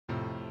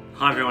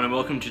Hi everyone and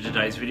welcome to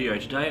today's video.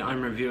 Today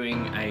I'm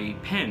reviewing a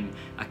pen,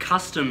 a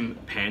custom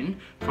pen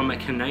from a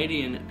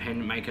Canadian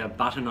pen maker,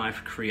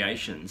 Butterknife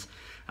Creations.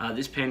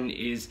 This pen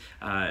is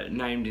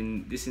named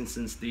in this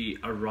instance the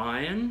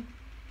Orion,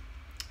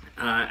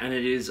 and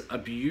it is a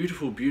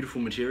beautiful,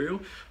 beautiful material.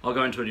 I'll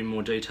go into it in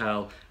more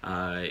detail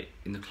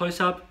in the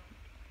close-up.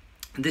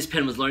 This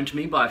pen was loaned to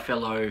me by a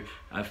fellow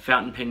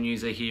fountain pen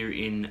user here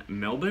in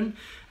Melbourne,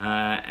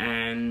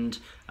 and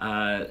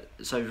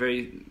so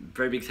very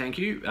big thank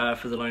you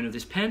for the loan of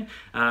this pen.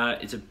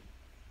 It's a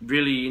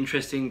really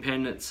interesting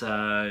pen. It's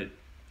as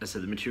I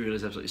said, the material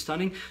is absolutely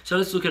stunning. So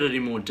let's look at it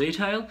in more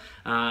detail,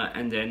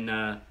 and then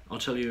I'll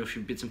tell you a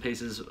few bits and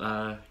pieces,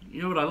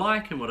 you know, what I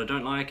like and what I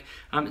don't like.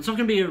 It's not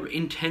going to be an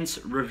intense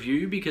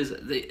review because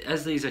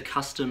as these are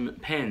custom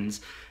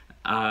pens,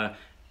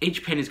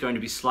 each pen is going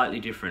to be slightly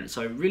different.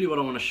 So really what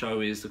I want to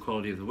show is the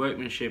quality of the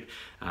workmanship,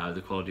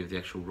 the quality of the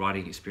actual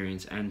writing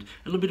experience, and a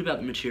little bit about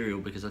the material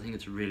because I think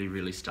it's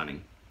really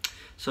stunning.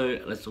 So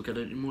let's look at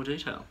it in more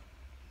detail.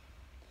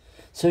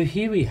 So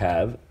here we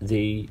have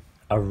the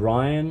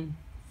Orion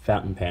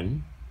fountain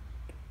pen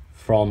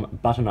from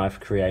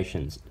Butterknife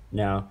Creations.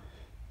 Now,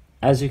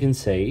 as you can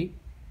see,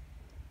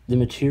 the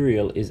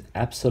material is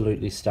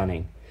absolutely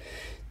stunning.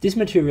 This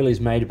material is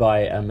made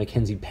by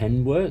Mackenzie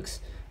Pen Works,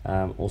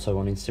 also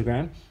on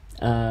Instagram,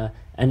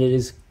 and it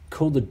is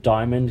called the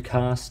diamond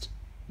cast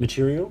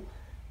material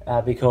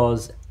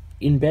because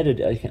embedded,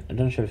 I don't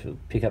know if it'll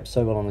pick up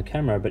so well on the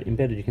camera, but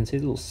embedded you can see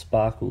the little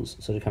sparkles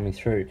sort of coming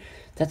through.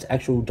 That's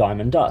actual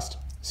diamond dust.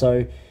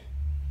 So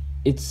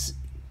it's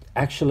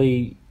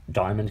actually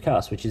diamond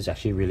cast, which is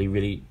actually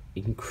really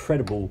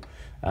incredible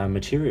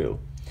material.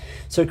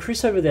 So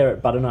Chris over there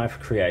at Butterknife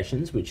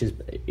Creations, which is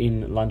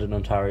in London,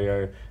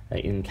 Ontario,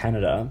 in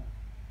Canada,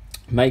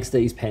 makes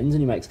these pens,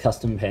 and he makes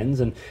custom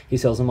pens, and he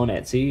sells them on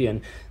Etsy,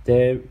 and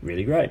they're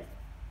really great.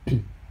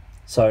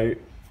 So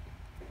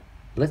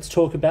let's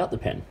talk about the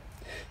pen.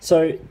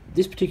 So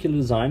this particular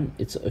design,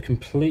 it's a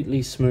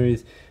completely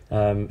smooth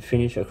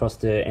finish across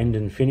the end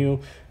and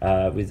finial,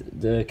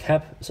 with the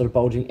cap sort of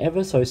bulging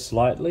ever so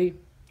slightly,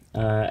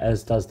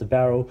 as does the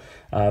barrel,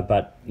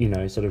 but you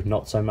know, sort of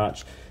not so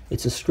much.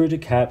 It's a screw-to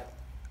cap.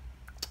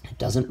 It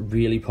doesn't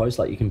really post,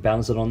 like you can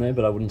balance it on there,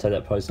 but I wouldn't say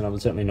that posts, and I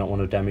would certainly not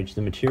want to damage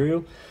the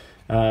material.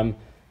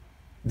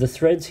 The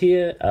threads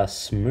here are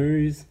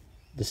smooth,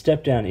 the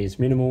step down is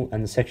minimal,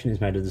 and the section is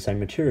made of the same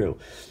material.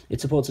 It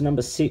supports a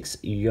number 6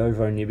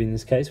 Yovo nib in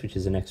this case, which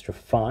is an extra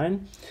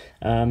fine.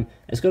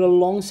 It's got a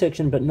long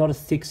section but not a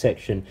thick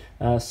section,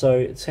 so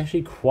it's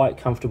actually quite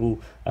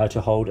comfortable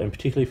to hold, and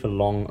particularly for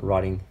long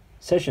writing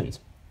sessions.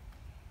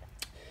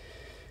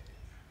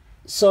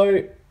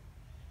 So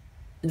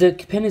the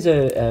pen is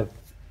a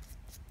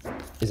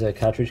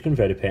cartridge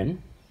converter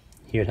pen.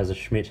 Here it has a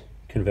Schmidt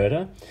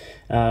converter,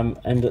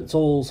 and it's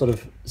all sort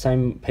of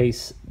same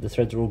piece. The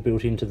threads are all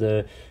built into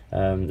the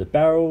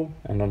barrel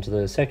and onto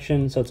the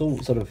section, so it's all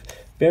sort of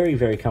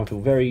very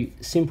comfortable, very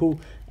simple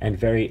and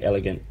very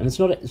elegant. And it's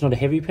not a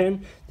heavy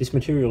pen. This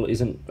material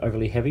isn't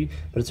overly heavy,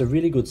 but it's a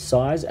really good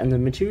size, and the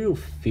material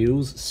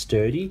feels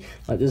sturdy.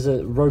 Like there's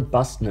a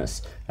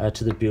robustness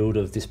to the build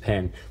of this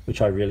pen,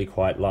 which I really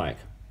quite like.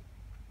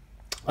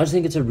 I just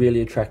think it's a really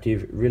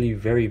attractive, really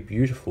very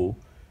beautiful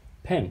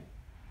pen.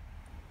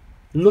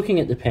 Looking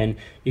at the pen,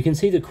 you can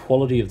see the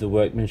quality of the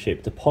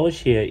workmanship. The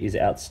polish here is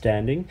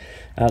outstanding.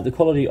 The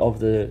quality of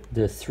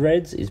the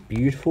threads is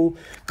beautiful.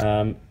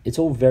 It's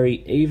all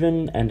very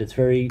even, and it's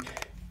very,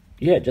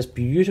 just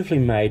beautifully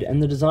made.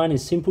 And the design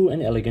is simple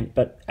and elegant,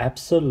 but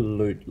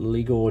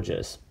absolutely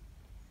gorgeous.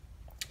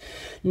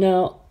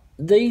 Now,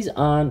 these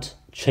aren't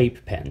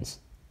cheap pens.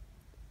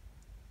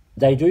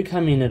 They do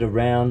come in at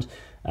around,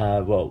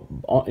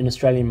 well, in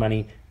Australian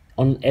money,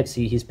 on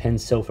Etsy, his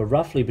pens sell for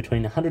roughly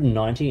between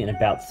 190 and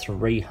about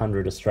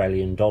 300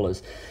 Australian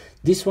dollars.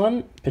 This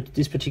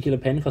particular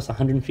pen costs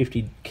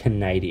 150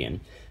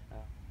 Canadian.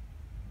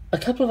 A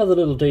couple of other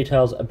little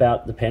details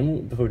about the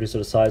pen before we do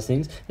sort of size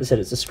things. As I said,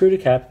 it's a screw to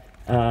cap,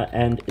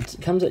 and it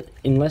comes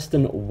in less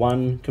than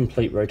one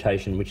complete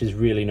rotation, which is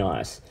really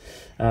nice.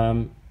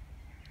 And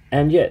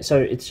yeah, so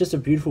it's just a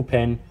beautiful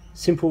pen,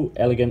 simple,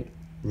 elegant,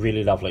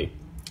 really lovely.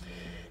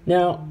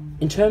 Now,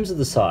 in terms of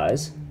the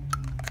size,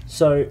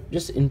 so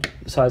just in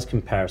size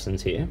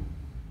comparisons here,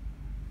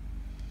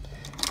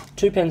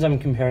 two pens I'm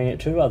comparing it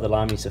to are the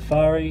Lamy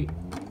Safari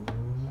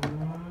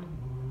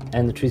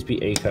and the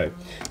TWSBI Eco.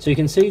 So you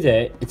can see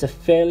there, it's a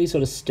fairly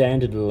sort of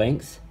standard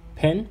length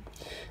pen,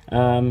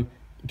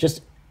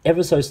 just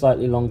ever so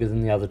slightly longer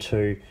than the other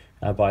two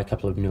by a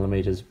couple of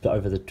millimeters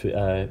over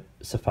the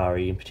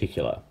Safari in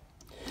particular.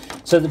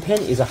 So the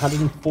pen is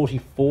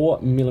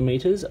 144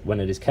 millimeters when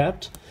it is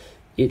capped.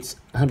 It's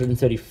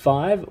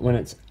 135 when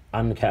it's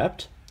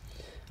uncapped.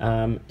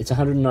 It's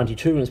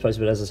 192 when it's posted,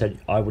 but as I said,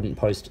 I wouldn't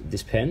post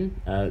this pen.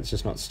 It's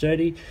just not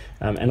sturdy,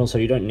 and also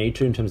you don't need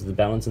to in terms of the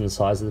balance and the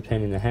size of the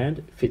pen in the hand.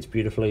 It fits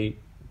beautifully.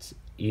 It's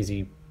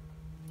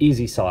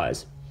easy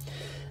size.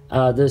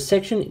 The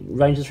section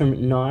ranges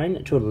from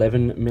 9 to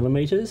 11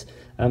 millimeters,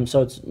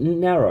 So it's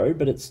narrow,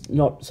 but it's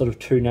not sort of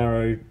too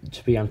narrow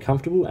to be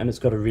uncomfortable, and it's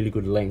got a really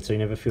good length, so you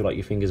never feel like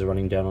your fingers are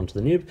running down onto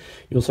the nib.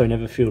 You also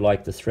never feel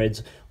like the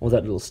threads or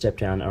that little step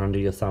down are under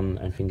your thumb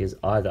and fingers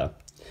either.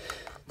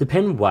 The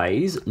pen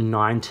weighs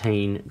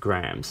 19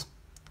 grams.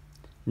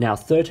 Now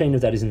 13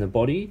 of that is in the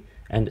body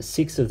and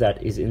 6 of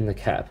that is in the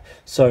cap.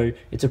 So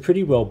it's a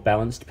pretty well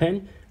balanced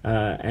pen,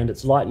 and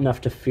it's light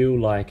enough to feel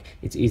like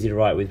it's easy to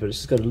write with, but it's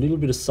just got a little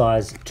bit of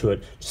size to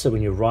it, just so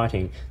when you're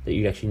writing that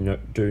you actually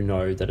do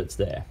know that it's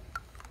there.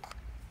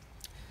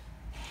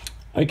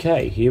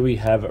 Okay, here we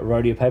have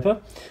rhodia paper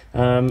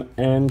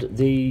and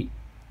the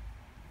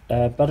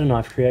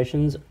Butterknife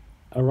Creations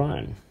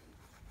Orion.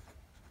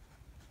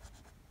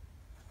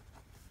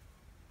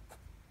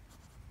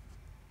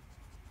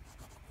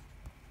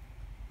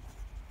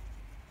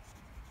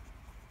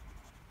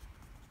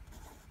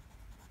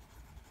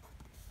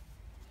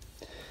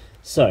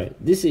 So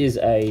this is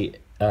a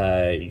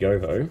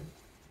Jowo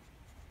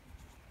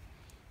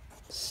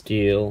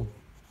steel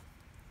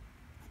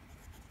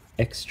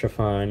extra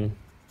fine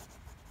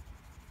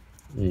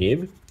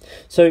nib.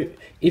 So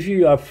if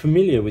you are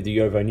familiar with the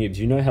Jowo nibs,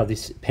 you know how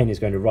this pen is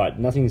going to write.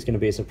 Nothing is going to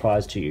be a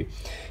surprise to you.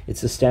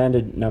 It's the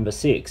standard number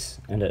 6,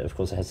 and of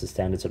course it has the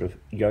standard sort of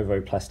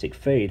Jowo plastic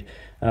feed.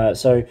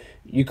 So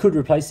you could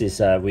replace this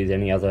with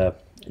any other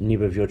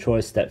nib of your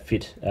choice that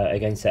fit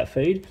against that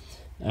feed,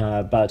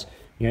 but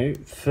you know,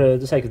 for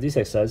the sake of this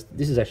exercise,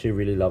 this is actually a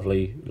really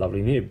lovely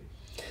nib.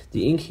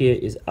 The ink here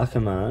is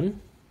Akkerman,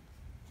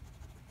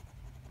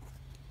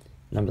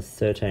 number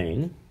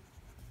 13,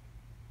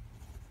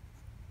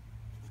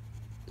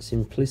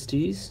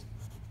 Simplistes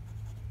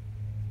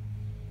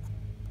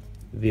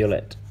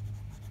Violet,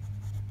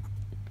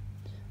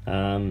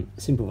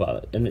 simple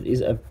violet, and it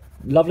is a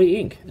lovely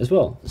ink as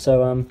well.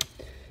 So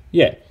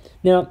yeah.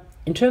 Now,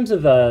 in terms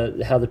of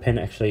how the pen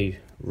actually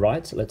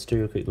writes, let's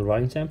do a quick little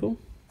writing sample.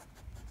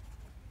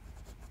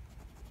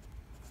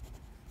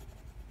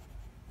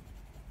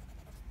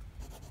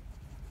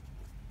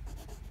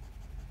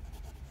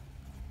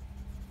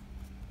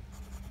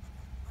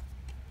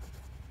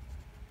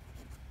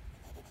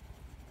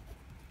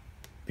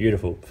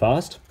 Beautiful,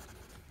 fast.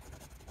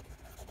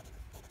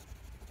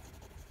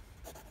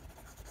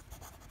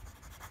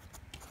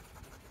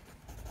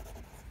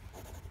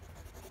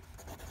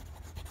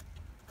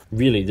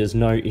 Really, there's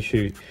no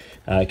issue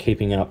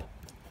keeping up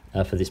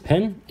for this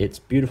pen. It's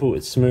beautiful,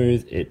 it's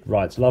smooth, it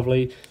writes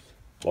lovely.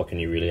 What can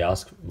you really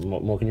ask?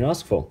 What more can you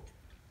ask for?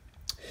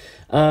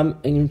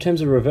 And in terms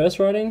of reverse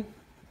writing,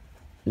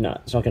 no,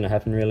 it's not going to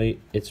happen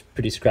really. It's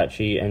pretty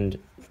scratchy and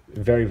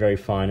very, very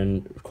fine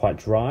and quite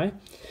dry.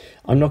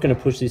 I'm not going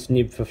to push this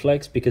nib for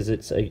flex because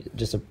it's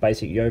just a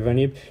basic Jowo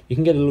nib. You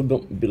can get a little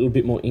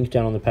bit more ink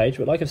down on the page,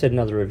 but like I've said in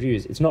other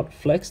reviews, it's not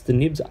flex. The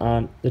nibs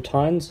aren't, the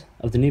tines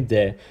of the nib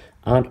there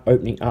aren't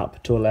opening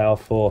up to allow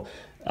for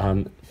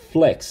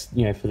flex,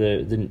 you know, for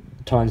the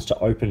tines to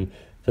open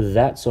for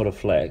that sort of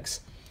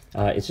flex.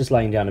 It's just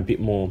laying down a bit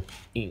more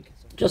ink.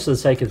 Just for the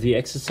sake of the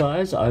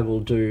exercise, I will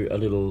do a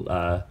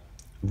little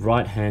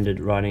right-handed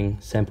writing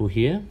sample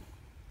here.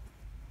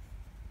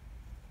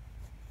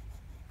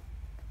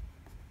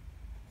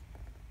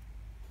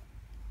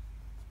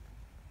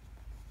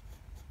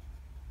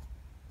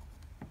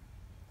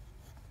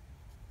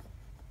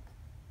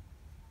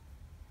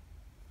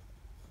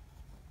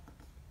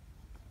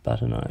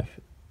 Butterknife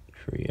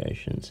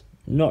Creations.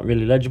 Not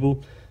really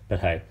legible, but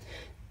hey.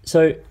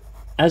 So,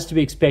 as to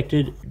be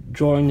expected,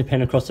 drawing the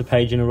pen across the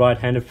page in a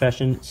right-handed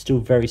fashion, still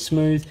very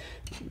smooth,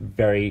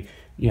 very,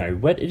 you know,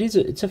 wet.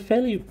 It's a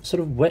fairly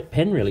sort of wet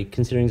pen, really,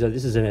 considering that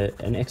this is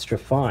an extra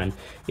fine.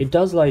 It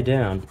does lay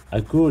down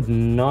a good,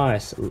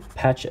 nice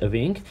patch of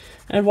ink,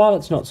 and while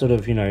it's not sort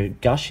of, you know,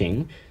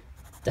 gushing,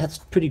 that's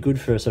pretty good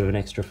for a sort of an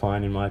extra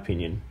fine, in my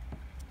opinion.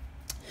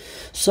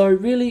 So,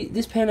 really,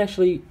 this pen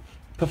actually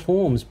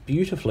performs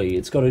beautifully.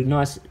 It's got a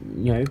nice,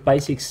 you know,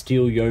 basic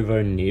steel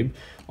Jowo nib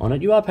on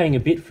it. You are paying a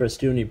bit for a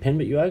steel nib pen,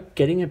 but you are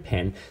getting a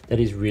pen that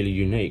is really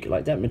unique.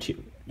 Like that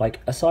material, like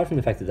aside from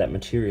the fact that that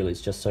material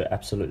is just so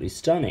absolutely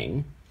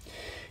stunning,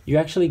 you're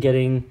actually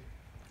getting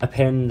a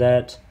pen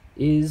that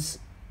is,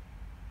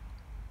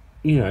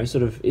 you know,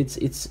 sort of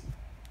it's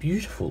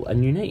beautiful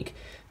and unique.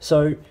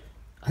 So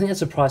I think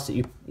that's a price that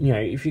you know,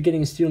 if you're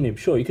getting a steel nib,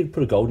 sure, you could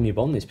put a gold nib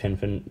on this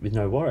pen with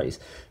no worries.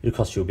 It'll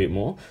cost you a bit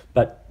more,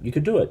 but you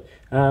could do it.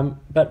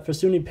 But for a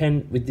steel nib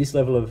pen with this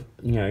level of,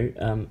 you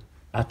know,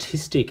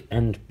 artistic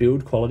and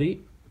build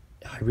quality,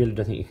 I really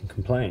don't think you can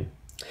complain.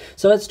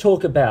 So let's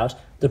talk about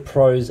the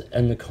pros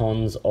and the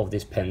cons of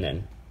this pen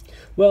then.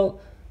 Well,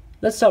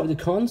 let's start with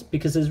the cons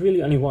because there's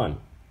really only one,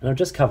 and I've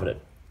just covered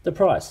it. The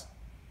price.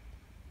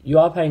 You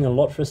are paying a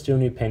lot for a steel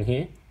nib pen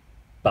here,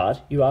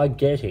 but you are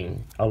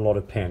getting a lot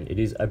of pen. It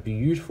is a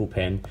beautiful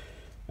pen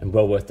and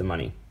well worth the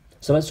money.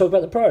 So let's talk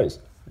about the pros.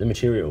 The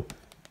material.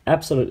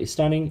 Absolutely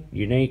stunning,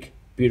 unique,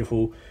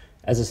 beautiful.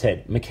 As I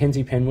said,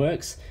 Mackenzie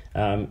Penworks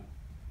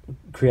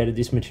created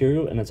this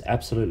material and it's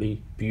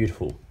absolutely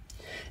beautiful.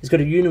 It's got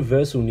a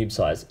universal nib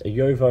size, a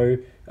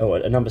Jowo,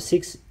 a number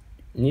 6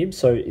 nib.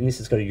 So in this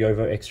it's got a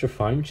Jowo extra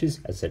fine, which is,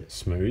 as I said,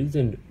 smooth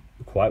and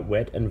quite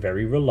wet and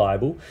very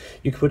reliable.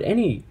 You could put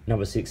any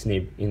number 6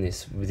 nib in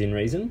this within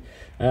reason,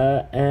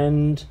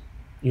 and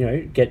you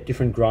know, get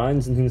different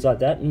grinds and things like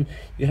that, and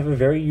you have a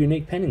very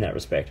unique pen in that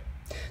respect.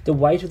 The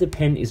weight of the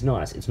pen is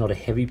nice. It's not a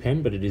heavy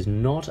pen, but it is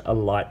not a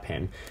light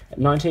pen.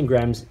 19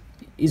 grams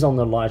is on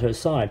the lighter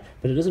side,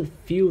 but it doesn't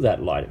feel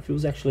that light. It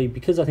feels actually,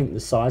 because I think the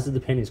size of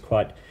the pen is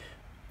quite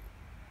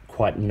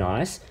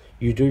nice,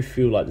 you do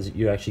feel like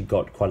you actually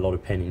got quite a lot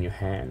of pen in your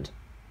hand.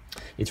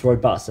 It's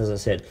robust, as I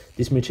said.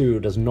 This material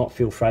does not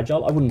feel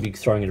fragile. I wouldn't be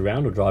throwing it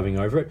around or driving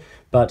over it,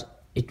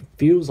 but it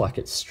feels like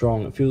it's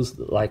strong.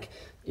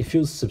 It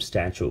feels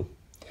substantial.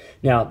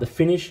 Now, the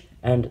finish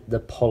and the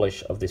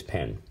polish of this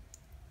pen.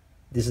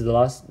 This is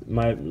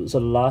my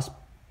last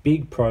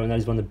big pro, and that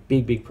is one of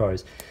the big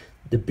pros.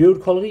 The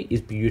build quality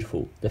is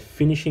beautiful. The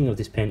finishing of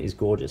this pen is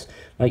gorgeous.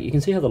 Like, you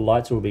can see how the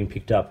lights are all being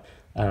picked up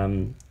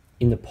in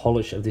the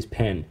polish of this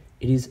pen.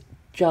 It is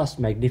just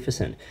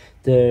magnificent.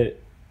 The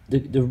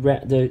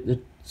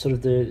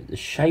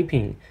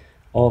shaping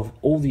of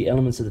all the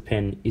elements of the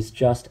pen is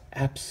just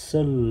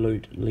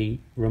absolutely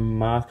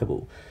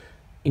remarkable.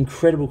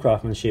 Incredible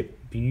craftsmanship,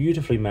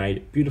 beautifully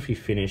made, beautifully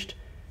finished.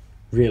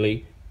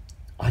 Really,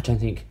 I don't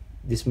think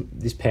this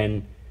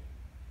pen,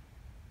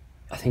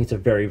 I think it's a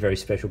very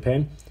special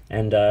pen,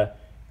 and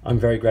I'm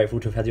very grateful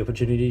to have had the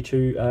opportunity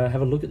to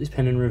have a look at this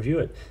pen and review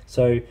it.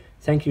 So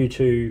thank you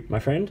to my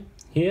friend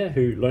here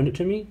who loaned it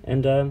to me,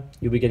 and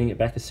you'll be getting it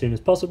back as soon as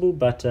possible,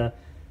 but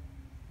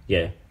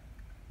yeah,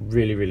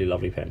 really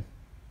lovely pen.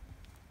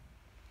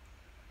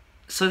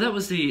 So that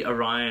was the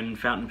Orion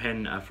fountain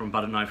pen from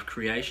Butterknife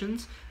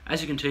Creations.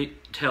 As you can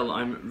tell,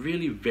 I'm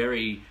really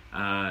very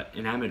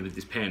enamored with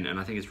this pen, and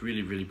I think it's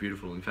really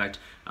beautiful. In fact,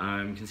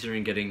 I'm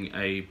considering getting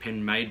a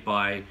pen made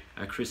by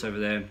Chris over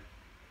there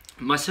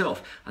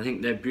myself. I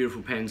think they're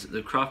beautiful pens.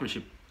 The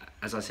craftsmanship,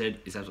 as I said,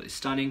 is absolutely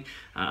stunning.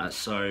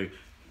 So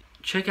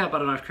check out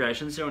Butterknife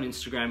Creations. They're on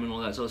Instagram and all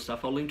that sort of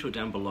stuff. I'll link to it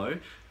down below.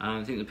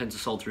 I think the pens are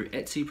sold through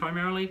Etsy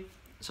primarily.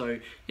 So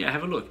yeah,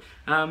 have a look.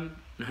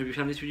 I hope you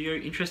found this video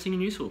interesting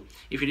and useful.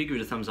 If you did, give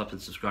it a thumbs up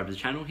and subscribe to the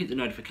channel. Hit the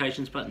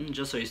notifications button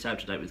just so you stay up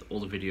to date with all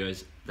the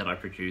videos that I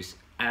produce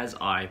as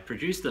I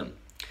produce them.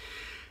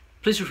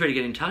 Please feel free to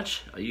get in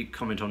touch. You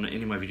comment on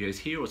any of my videos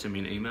here or send me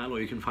an email, or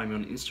you can find me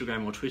on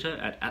Instagram or Twitter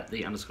at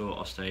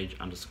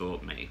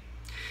 @the_offstage_me.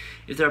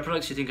 If there are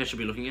products you think I should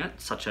be looking at,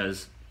 such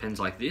as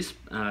pens like this,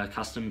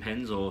 custom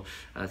pens or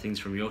things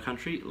from your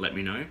country, let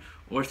me know.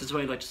 Or if there's a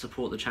way you'd like to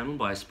support the channel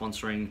by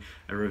sponsoring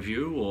a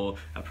review or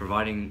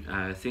providing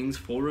things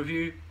for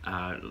review,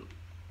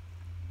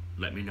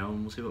 let me know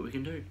and we'll see what we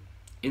can do.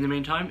 In the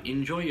meantime,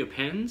 enjoy your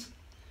pens,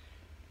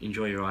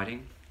 enjoy your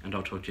writing, and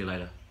I'll talk to you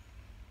later.